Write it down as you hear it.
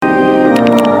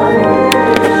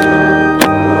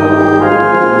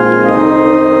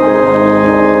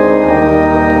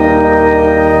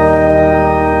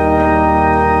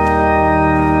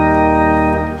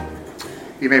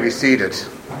seated.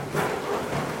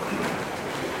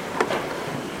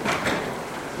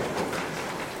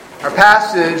 Our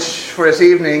passage for this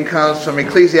evening comes from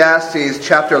Ecclesiastes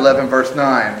chapter 11, verse 9.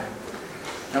 Now,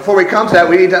 before we come to that,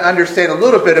 we need to understand a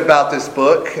little bit about this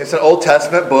book. It's an Old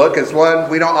Testament book. It's one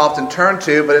we don't often turn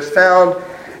to, but it's found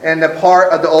in the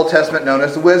part of the Old Testament known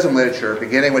as the wisdom literature,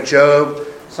 beginning with Job,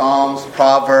 Psalms,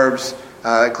 Proverbs,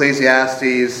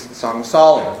 Ecclesiastes, Song of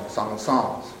Solomon, Song of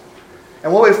Songs.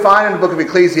 And what we find in the book of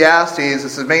Ecclesiastes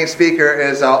is the main speaker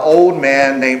is an old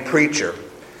man named Preacher.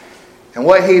 And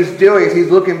what he's doing is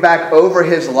he's looking back over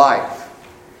his life.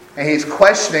 And he's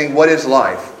questioning what is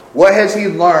life. What has he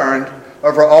learned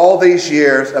over all these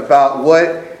years about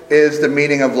what is the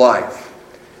meaning of life?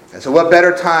 And so what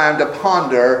better time to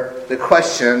ponder the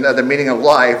question of the meaning of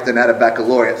life than at a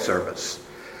baccalaureate service?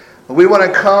 We want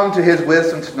to come to his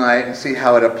wisdom tonight and see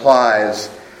how it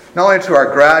applies not only to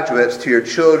our graduates, to your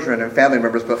children and family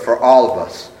members, but for all of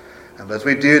us. And as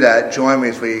we do that, join me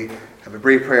as we have a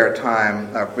brief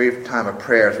time of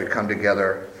prayer as we come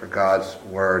together for God's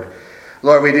word.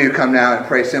 Lord, we do come now and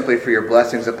pray simply for your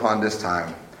blessings upon this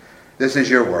time. This is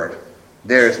your word.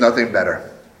 There is nothing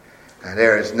better. And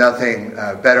there is nothing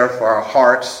better for our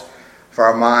hearts, for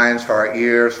our minds, for our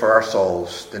ears, for our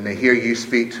souls, than to hear you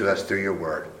speak to us through your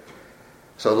word.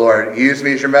 So, Lord, use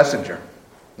me as your messenger.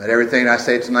 Let everything I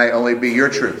say tonight only be your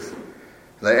truth.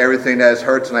 Let everything that is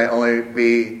heard tonight only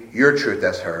be your truth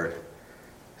that's heard.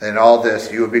 And in all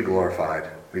this, you will be glorified.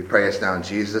 We pray this now in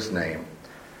Jesus' name.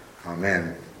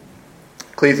 Amen.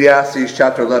 Ecclesiastes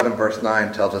chapter 11, verse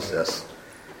 9 tells us this.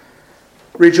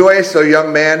 Rejoice, O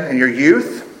young man, in your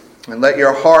youth, and let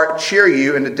your heart cheer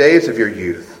you in the days of your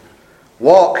youth.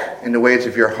 Walk in the ways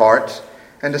of your heart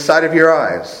and the sight of your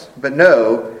eyes. But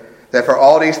know that for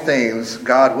all these things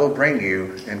God will bring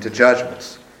you into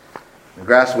judgments. The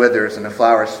grass withers and the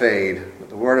flowers fade, but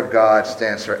the word of God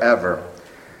stands forever.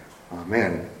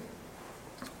 Amen.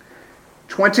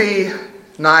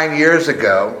 29 years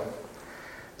ago,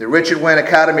 the Richard Wynn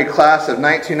Academy class of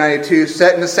 1992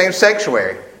 sat in the same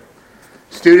sanctuary.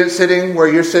 Students sitting where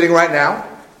you're sitting right now.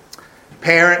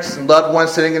 Parents and loved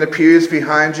ones sitting in the pews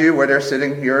behind you where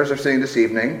yours are sitting this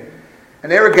evening. And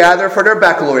they were gathered for their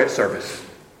baccalaureate service.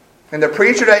 And the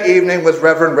preacher that evening was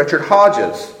Reverend Richard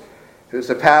Hodges, who's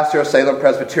the pastor of Salem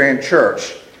Presbyterian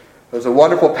Church. He was a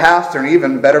wonderful pastor and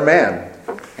even better man.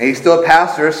 And he's still a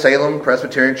pastor of Salem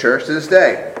Presbyterian Church to this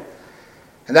day.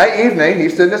 And that evening, he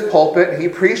stood in his pulpit and he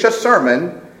preached a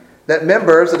sermon that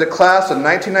members of the class of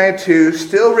 1992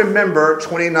 still remember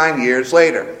 29 years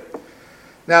later.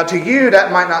 Now, to you,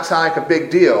 that might not sound like a big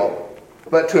deal,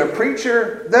 but to a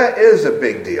preacher, that is a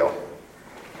big deal.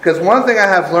 Because one thing I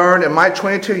have learned in my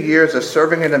 22 years of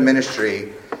serving in the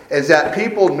ministry is that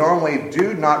people normally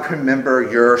do not remember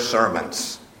your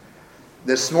sermons.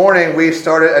 This morning we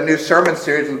started a new sermon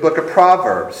series in the book of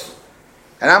Proverbs.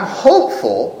 And I'm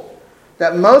hopeful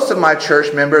that most of my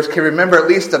church members can remember at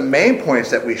least the main points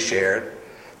that we shared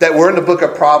that were in the book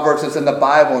of Proverbs, that's in the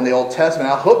Bible in the Old Testament.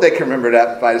 I hope they can remember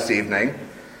that by this evening.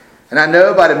 And I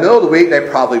know by the middle of the week they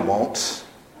probably won't.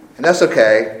 And that's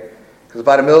okay. Because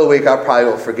by the middle of the week, I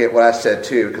probably will forget what I said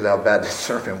too, because how bad the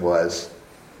sermon was.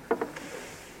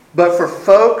 But for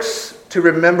folks to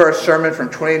remember a sermon from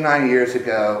 29 years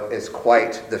ago is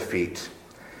quite the feat.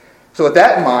 So with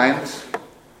that in mind,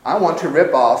 I want to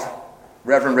rip off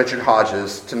Reverend Richard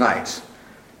Hodges tonight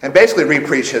and basically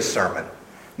re-preach his sermon.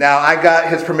 Now, I got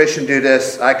his permission to do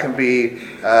this. I can be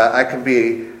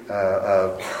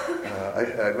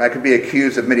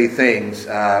accused of many things.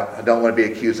 I don't want to be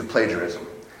accused of plagiarism.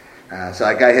 So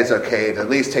I got his okay to at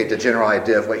least take the general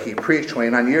idea of what he preached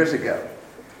 29 years ago.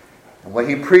 And what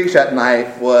he preached that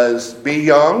night was, be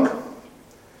young,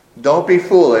 don't be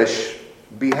foolish,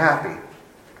 be happy.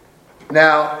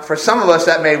 Now, for some of us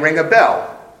that may ring a bell.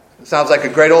 It sounds like a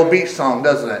great old beach song,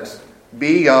 doesn't it?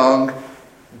 Be young,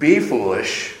 be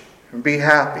foolish, and be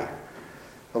happy.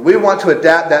 But we want to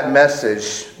adapt that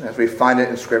message as we find it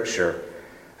in Scripture.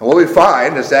 And what we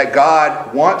find is that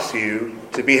God wants you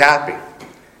to be happy.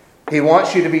 He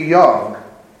wants you to be young,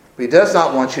 but he does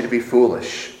not want you to be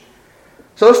foolish.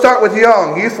 So let's start with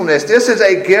young, youthfulness. This is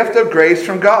a gift of grace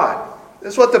from God.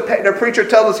 This is what the preacher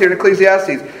tells us here in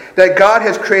Ecclesiastes, that God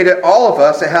has created all of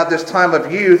us to have this time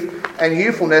of youth and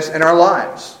youthfulness in our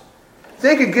lives.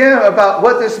 Think again about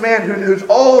what this man who's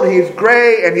old, he's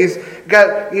gray, and he's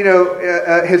got,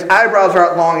 his eyebrows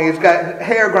are out long, he's got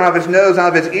hair growing out of his nose,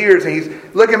 out of his ears, and he's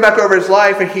looking back over his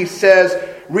life, and he says,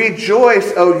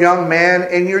 rejoice, O young man,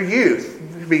 in your youth.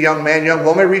 You be young man, young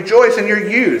woman, rejoice in your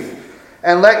youth,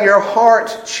 and let your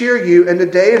heart cheer you in the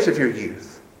days of your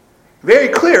youth. Very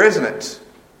clear, isn't it?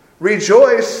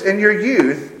 Rejoice in your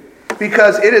youth,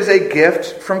 because it is a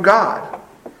gift from God.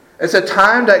 It's a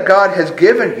time that God has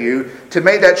given you to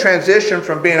make that transition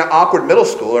from being an awkward middle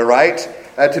schooler, right,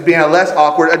 to being a less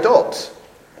awkward adult.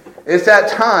 It's that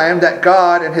time that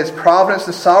God, in His providence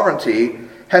and sovereignty,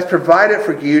 has provided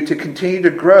for you to continue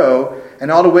to grow in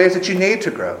all the ways that you need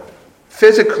to grow.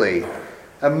 Physically,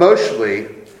 emotionally,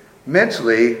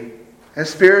 mentally, and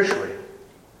spiritually.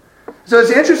 So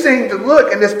it's interesting to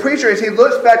look, and this preacher, as he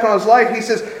looks back on his life, he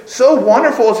says, so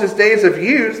wonderful is his days of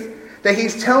youth that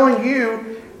he's telling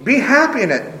you, be happy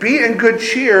in it, be in good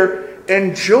cheer,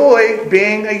 enjoy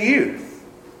being a youth.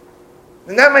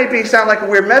 And that may sound like a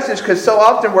weird message because so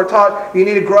often we're taught you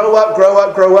need to grow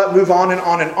up, move on and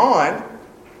on and on.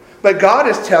 But God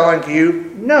is telling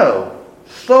you, no,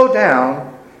 slow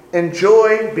down,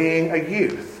 enjoy being a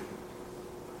youth.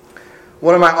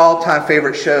 One of my all-time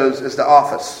favorite shows is The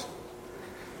Office.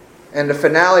 In the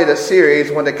finale of the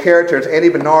series, one of the characters, Andy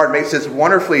Bernard, makes this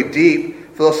wonderfully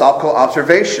deep philosophical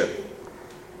observation.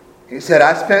 He said,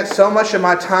 I spent so much of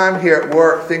my time here at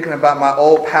work thinking about my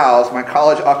old pals, my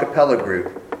college a cappella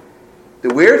group.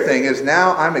 The weird thing is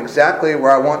now I'm exactly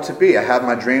where I want to be. I have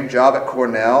my dream job at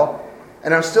Cornell,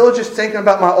 and I'm still just thinking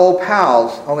about my old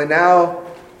pals, only now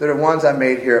they're the ones I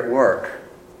made here at work.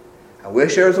 I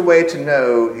wish there was a way to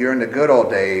know you're in the good old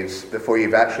days before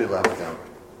you've actually left them.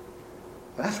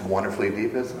 That's wonderfully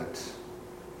deep, isn't it?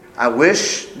 I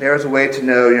wish there was a way to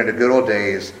know you're in the good old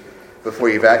days before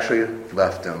you've actually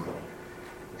left them.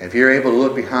 And if you're able to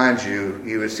look behind you,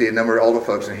 you would see a number of older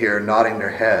folks in here nodding their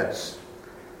heads.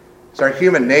 It's our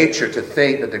human nature to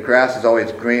think that the grass is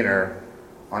always greener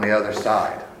on the other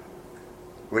side.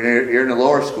 When you're in the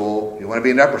lower school, you want to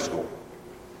be in upper school.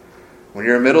 When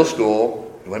you're in middle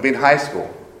school, you want to be in high school.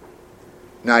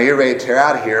 Now you're ready to tear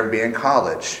out of here and be in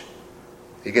college.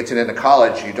 You get to the end of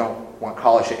college, you don't want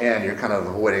college to end. You're kind of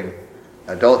avoiding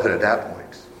adulthood at that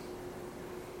point.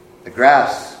 The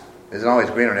grass isn't always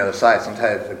green on the other side.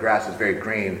 Sometimes the grass is very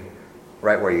green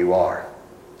right where you are.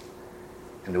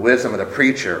 And the wisdom of the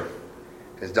preacher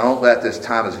is don't let this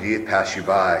time as a youth pass you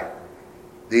by.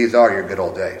 These are your good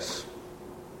old days.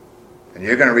 And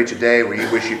you're going to reach a day where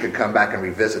you wish you could come back and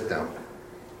revisit them.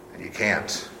 And you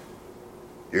can't.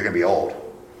 You're going to be old.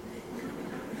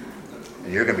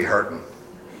 And you're going to be hurting.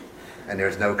 And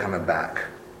there's no coming back.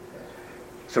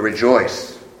 So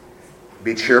rejoice.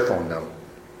 Be cheerful in them.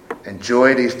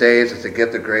 Enjoy these days as a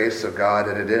gift of grace of God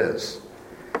that it is.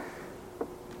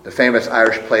 The famous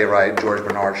Irish playwright George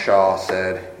Bernard Shaw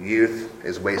said, youth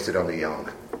is wasted on the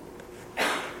young.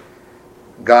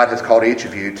 God has called each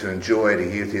of you to enjoy the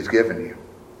youth He's given you.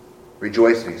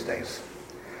 Rejoice these days.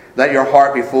 Let your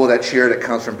heart be full of that cheer that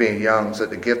comes from being young so that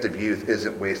the gift of youth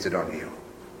isn't wasted on you.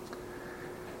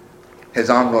 His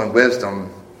ongoing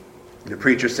wisdom, the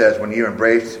preacher says, when you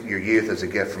embrace your youth as a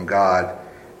gift from God,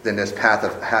 then this path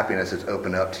of happiness is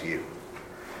opened up to you.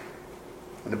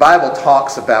 When the Bible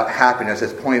talks about happiness,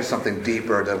 it's pointing to something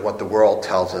deeper than what the world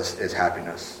tells us is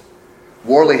happiness.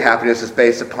 Worldly happiness is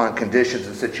based upon conditions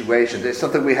and situations. It's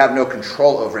something we have no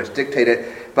control over. It's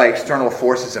dictated by external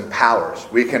forces and powers.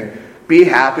 We can be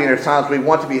happy, and there's times we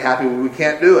want to be happy, but we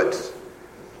can't do it.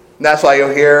 And that's why you'll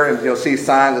hear and you'll see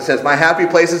signs that says, my happy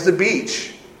place is the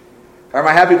beach, or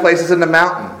my happy place is in the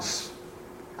mountains.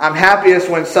 I'm happiest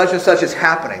when such and such is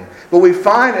happening. What we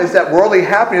find is that worldly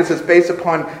happiness is based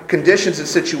upon conditions and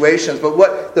situations. But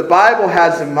what the Bible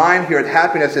has in mind here with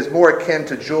happiness is more akin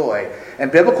to joy.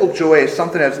 And biblical joy is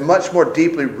something that's much more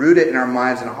deeply rooted in our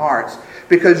minds and hearts.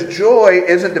 Because joy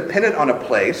isn't dependent on a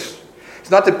place. It's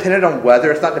not dependent on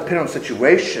weather. It's not dependent on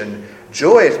situation.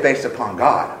 Joy is based upon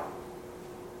God.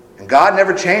 And God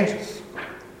never changes.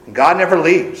 And God never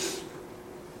leaves.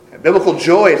 And biblical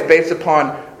joy is based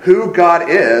upon who God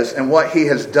is and what He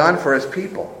has done for His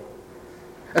people.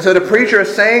 And so the preacher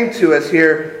is saying to us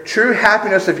here, true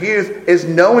happiness of youth is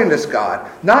knowing this God.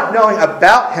 Not knowing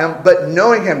about Him, but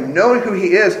knowing Him, knowing who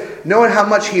He is, knowing how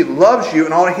much He loves you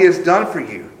and all that He has done for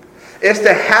you. It's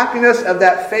the happiness of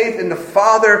that faith in the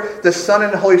Father, the Son,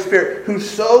 and the Holy Spirit, who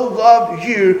so loved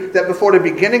you that before the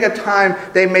beginning of time,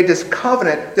 they made this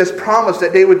covenant, this promise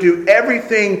that they would do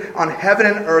everything on heaven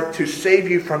and earth to save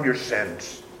you from your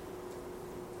sins.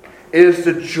 It is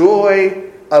the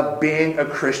joy of being a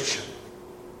Christian.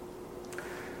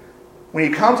 When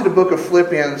you come to the book of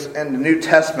Philippians and the New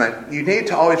Testament, you need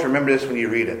to always remember this when you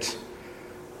read it.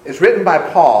 It's written by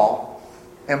Paul,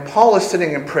 and Paul is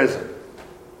sitting in prison.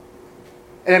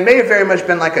 And it may have very much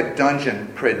been like a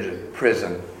dungeon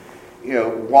prison. You know,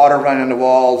 water running on the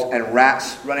walls and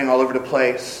rats running all over the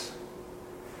place.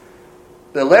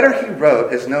 The letter he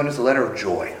wrote is known as the letter of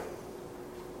joy.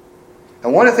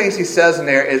 And one of the things he says in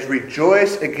there is,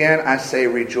 rejoice, again I say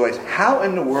rejoice. How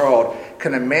in the world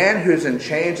can a man who's in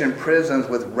chains in prisons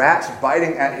with rats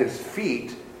biting at his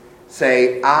feet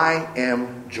say, I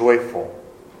am joyful?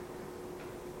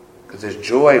 Because his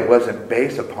joy wasn't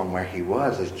based upon where he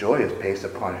was. His joy is based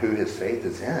upon who his faith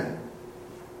is in.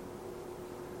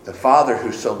 The Father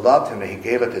who so loved him that he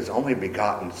gave up his only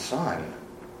begotten Son.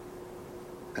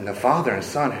 And the Father and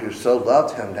Son who so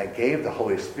loved him that gave the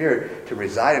Holy Spirit to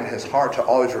reside in his heart to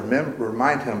always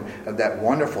remind him of that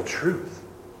wonderful truth.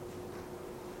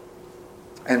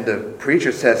 And the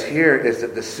preacher says here is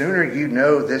that the sooner you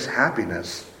know this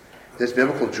happiness, this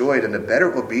biblical joy, then the better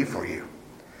it will be for you.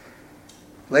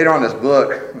 Later on in this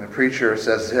book, the preacher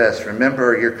says this,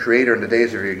 remember your Creator in the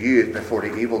days of your youth before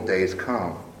the evil days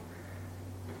come.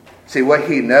 See, what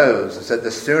he knows is that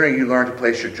the sooner you learn to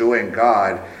place your joy in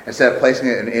God, instead of placing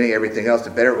it in everything else, the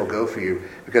better it will go for you.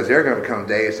 Because there are going to come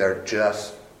days that are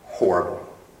just horrible.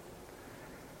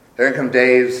 There are going to come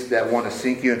days that want to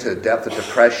sink you into the depth of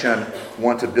depression,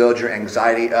 want to build your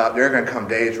anxiety up. There are going to come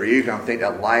days where you're going to think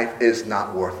that life is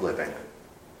not worth living.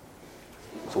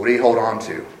 So what do you hold on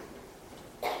to?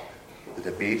 That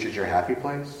the beach is your happy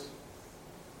place?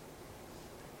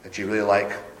 That you really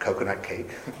like coconut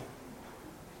cake?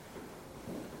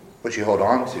 What you hold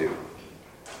on to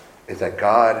is that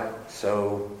God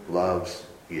so loves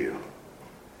you.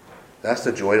 That's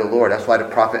the joy of the Lord. That's why the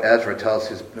prophet Ezra tells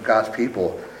God's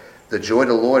people, the joy of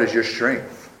the Lord is your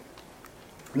strength.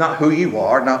 Not who you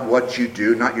are, not what you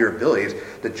do, not your abilities.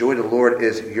 The joy of the Lord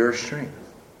is your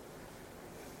strength.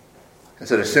 And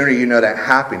so the sooner you know that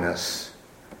happiness,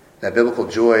 that biblical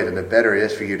joy, then the better it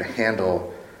is for you to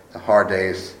handle the hard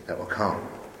days that will come.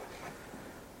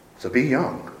 So be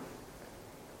young.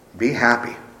 Be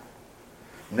happy.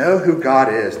 Know who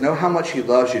God is. Know how much he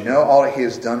loves you. Know all that he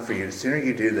has done for you. The sooner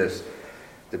you do this,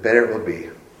 the better it will be.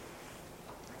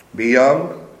 Be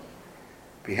young.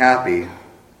 Be happy.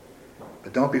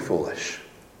 But don't be foolish.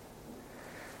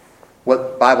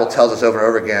 What the Bible tells us over and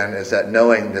over again is that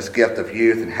knowing this gift of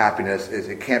youth and happiness,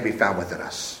 it can't be found within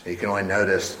us. You can only know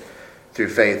this through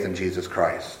faith in Jesus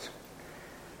Christ.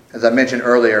 As I mentioned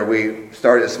earlier, we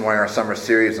started this morning our summer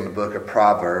series on the book of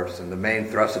Proverbs, and the main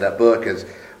thrust of that book is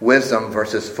wisdom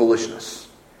versus foolishness.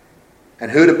 And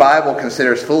who the Bible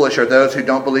considers foolish are those who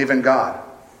don't believe in God.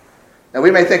 Now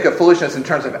we may think of foolishness in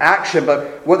terms of action,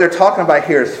 but what they're talking about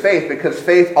here is faith, because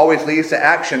faith always leads to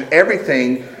action.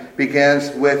 Everything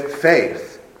begins with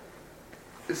faith.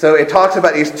 So it talks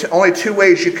about these only two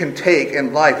ways you can take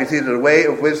in life. It's either the way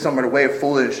of wisdom or the way of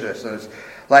foolishness. And it's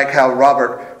like how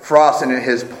Robert Frost in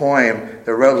his poem,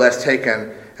 The Road Less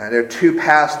Taken, there are two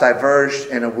paths diverged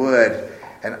in a wood,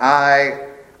 and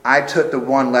I took the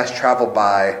one less traveled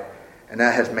by, and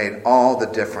that has made all the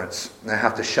difference. And I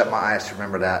have to shut my eyes to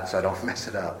remember that so I don't mess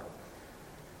it up.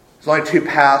 There's only two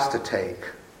paths to take.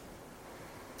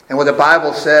 And what the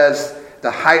Bible says,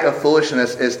 the height of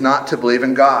foolishness is not to believe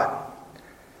in God.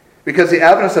 Because the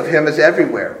evidence of him is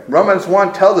everywhere. Romans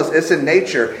 1 tells us it's in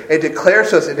nature. It declares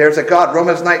to us that there's a God.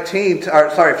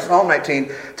 Psalm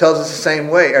 19 tells us the same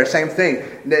way, or same thing.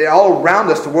 All around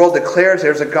us, the world declares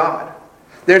there's a God.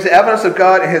 There's evidence of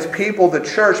God in his people, the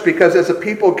church, because as a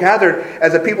people gathered,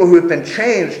 as a people who have been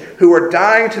changed, who are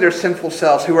dying to their sinful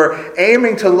selves, who are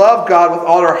aiming to love God with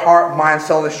all their heart, mind,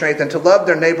 soul, and strength, and to love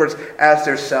their neighbors as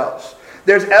themselves.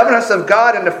 There's evidence of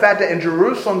God in the fact that in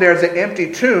Jerusalem there's an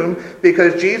empty tomb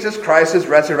because Jesus Christ is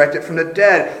resurrected from the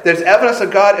dead. There's evidence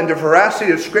of God in the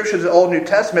veracity of Scriptures of the Old and New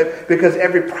Testament because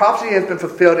every prophecy has been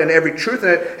fulfilled and every truth in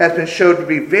it has been shown to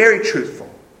be very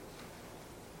truthful.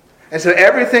 And so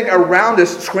everything around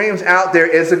us screams out there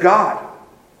is a God.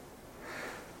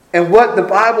 And what the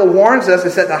Bible warns us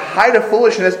is that the height of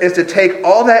foolishness is to take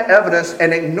all that evidence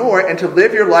and ignore it and to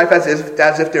live your life as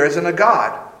if there isn't a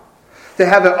God. To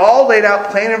have it all laid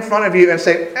out plain in front of you and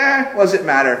say, what does it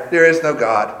matter? There is no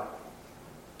God.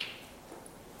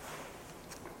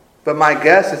 But my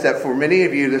guess is that for many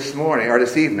of you this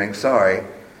evening,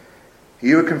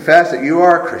 you would confess that you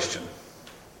are a Christian.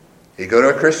 You go to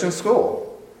a Christian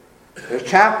school. There's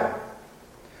chapel.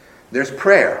 There's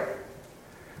prayer.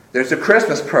 There's the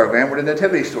Christmas program where the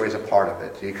Nativity story is a part of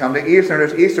it. You come to Easter and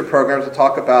there's Easter programs that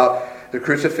talk about the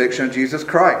crucifixion of Jesus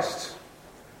Christ.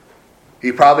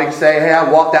 You probably say, hey,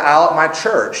 I walked the aisle at my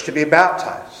church to be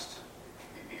baptized.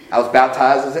 I was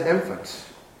baptized as an infant.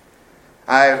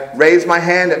 I raised my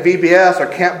hand at VBS or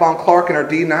Camp Bon Clark or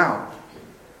D Now.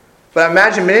 But I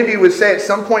imagine many of you would say at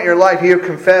some point in your life you have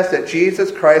confessed that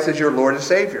Jesus Christ is your Lord and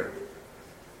Savior.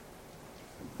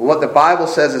 Well, what the Bible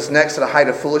says is next to the height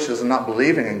of foolishness and not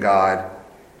believing in God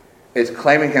is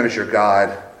claiming him as your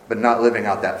God but not living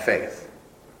out that faith.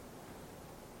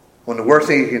 When the worst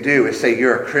thing you can do is say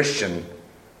you're a Christian,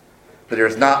 but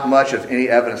there's not much of any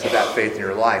evidence of that faith in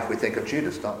your life, we think of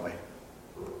Judas, don't we?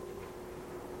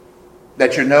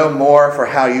 That you're known more for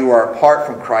how you are apart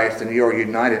from Christ than you are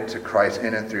united to Christ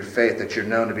in and through faith, that you're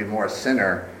known to be more a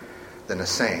sinner than a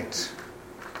saint.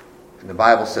 And the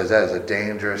Bible says that is a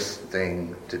dangerous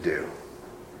thing to do.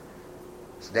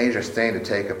 It's a dangerous thing to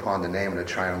take upon the name of the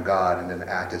triune God and then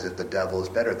act as if the devil is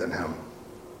better than him.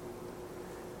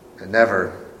 It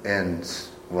never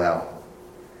ends well.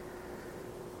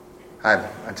 I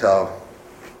tell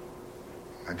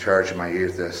my church and my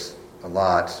youth this a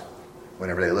lot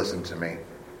whenever they listen to me.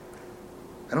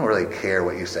 I don't really care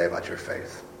what you say about your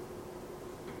faith.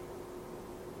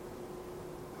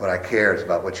 What I care is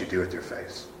about what you do with your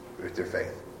faith.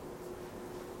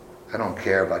 I don't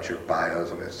care about your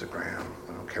bios on Instagram.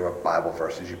 I don't care what Bible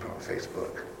verses you put on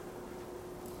Facebook.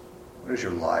 What does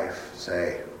your life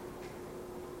say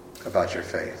about your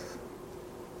faith?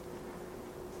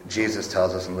 Jesus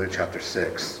tells us in Luke chapter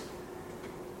 6,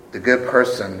 the good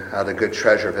person out of the good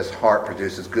treasure of his heart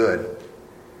produces good,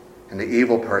 and the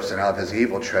evil person out of his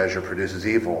evil treasure produces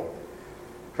evil.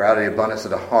 For out of the abundance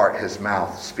of the heart his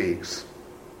mouth speaks.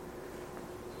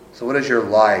 So what does your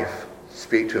life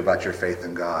speak to about your faith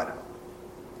in God?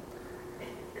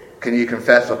 Can you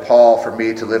confess with Paul, for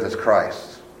me to live as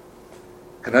Christ?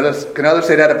 Can others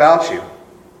say that about you?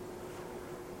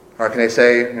 Or can they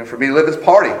say, for me to live as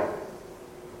party?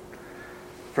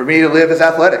 For me to live as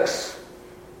athletics?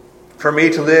 For me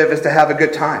to live is to have a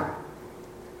good time?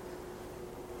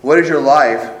 What does your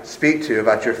life speak to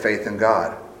about your faith in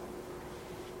God?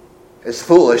 It's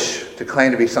foolish to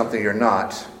claim to be something you're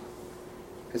not.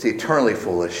 It's eternally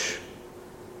foolish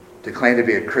to claim to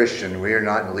be a Christian where you're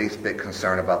not in the least bit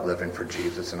concerned about living for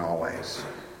Jesus in all ways.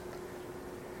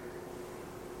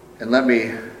 And let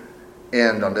me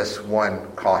end on this one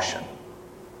caution.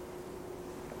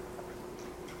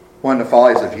 One of the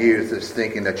follies of youth is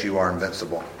thinking that you are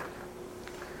invincible.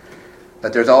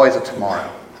 That there's always a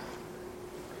tomorrow.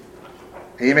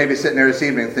 And you may be sitting there this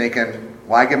evening thinking,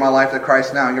 why give my life to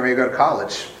Christ now and get ready to go to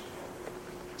college?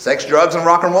 Sex, drugs, and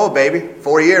rock and roll, baby.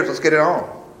 4 years, let's get it on.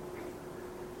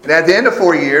 And at the end of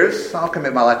 4 years, I'll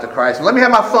commit my life to Christ. And let me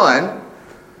have my fun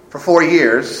for 4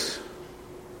 years.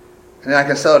 And then I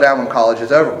can settle down when college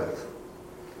is over with.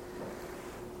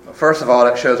 But first of all,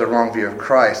 that shows a wrong view of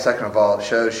Christ. Second of all, it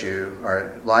shows you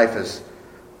our life is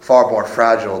far more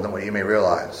fragile than what you may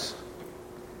realize.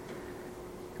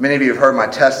 Many of you have heard my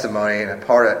testimony, and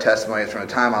part of that testimony is from the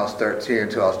time I was 13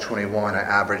 until I was 21, I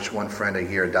averaged one friend a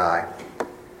year die.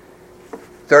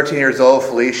 13 years old,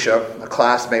 Felicia, a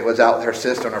classmate, was out with her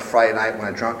sister on a Friday night when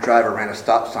a drunk driver ran a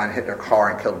stop sign, hit their car,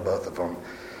 and killed both of them.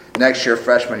 Next year,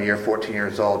 freshman year, 14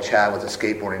 years old, Chad was a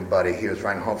skateboarding buddy. He was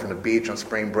riding home from the beach on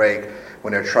spring break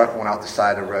when their truck went off the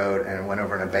side of the road and went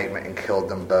over an embankment and killed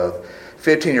them both.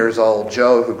 15 years old,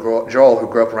 Joel, who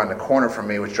grew up around the corner from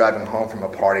me, was driving home from a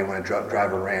party when a drunk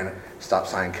driver ran a stop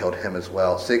sign and killed him as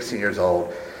well. 16 years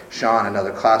old, Sean,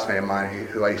 another classmate of mine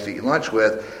who I used to eat lunch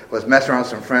with, was messing around with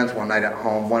some friends one night at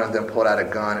home. One of them pulled out a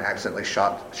gun and accidentally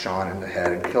shot Sean in the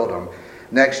head and killed him.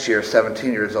 Next year,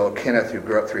 17 years old, Kenneth, who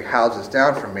grew up 3 houses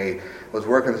down from me, was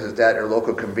working with his dad at a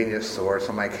local convenience store.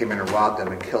 Somebody came in and robbed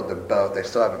them and killed them both. They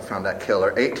still haven't found that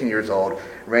killer. 18 years old,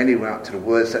 Randy went out to the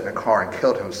woods, sat in a car and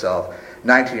killed himself.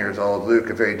 19 years old, Luke,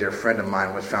 a very dear friend of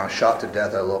mine, was found shot to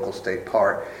death at a local state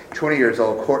park. 20 years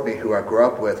old, Courtney, who I grew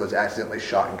up with, was accidentally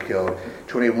shot and killed.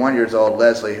 21 years old,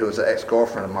 Leslie, who was an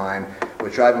ex-girlfriend of mine,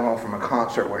 was driving home from a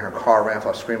concert when her car ran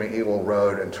off Screaming Eagle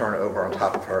Road and turned over on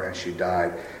top of her and she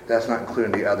died. That's not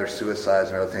including the other suicides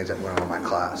and other things that went on in my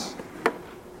class.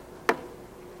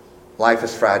 Life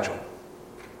is fragile.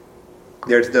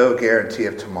 There's no guarantee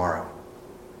of tomorrow.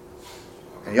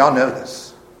 And y'all know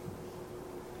this.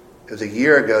 It was a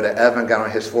year ago that Evan got on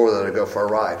his four-wheeler to go for a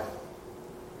ride.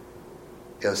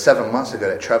 It was 7 months ago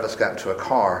that Travis got into a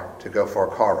car to go for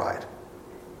a car ride.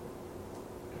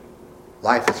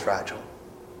 Life is fragile.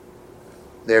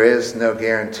 There is no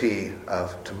guarantee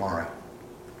of tomorrow.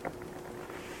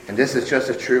 And this is just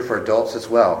as true for adults as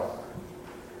well.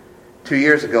 2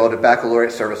 years ago, the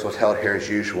baccalaureate service was held here as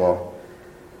usual.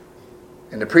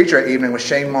 And the preacher that evening was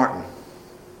Shane Martin,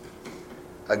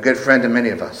 a good friend to many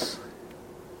of us.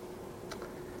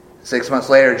 6 months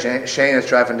later, Shane is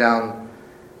driving down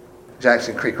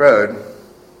Jackson Creek Road.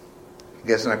 He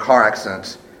gets in a car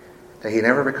accident that he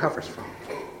never recovers from.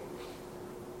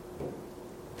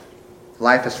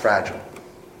 Life is fragile.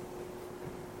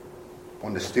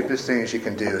 One of the stupidest things you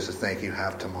can do is to think you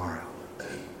have tomorrow.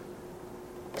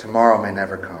 Tomorrow may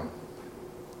never come.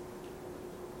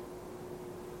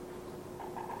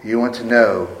 You want to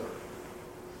know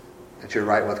that you're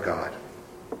right with God,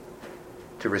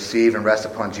 to receive and rest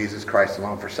upon Jesus Christ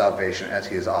alone for salvation as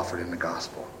he is offered in the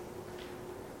gospel.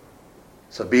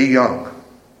 So be young,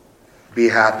 be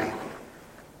happy,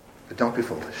 but don't be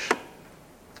foolish.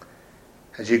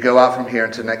 As you go out from here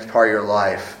into the next part of your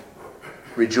life,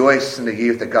 rejoice in the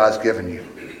youth that God's given you.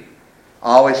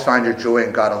 Always find your joy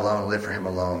in God alone, live for him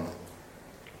alone.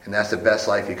 And that's the best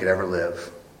life you could ever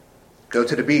live. Go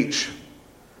to the beach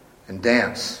and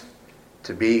dance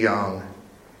to be young,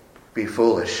 be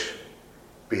foolish,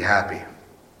 be happy.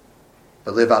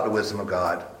 But live out the wisdom of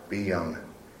God. Be young,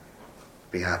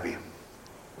 be happy.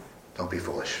 Don't be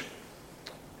foolish.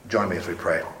 Join me as we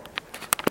pray.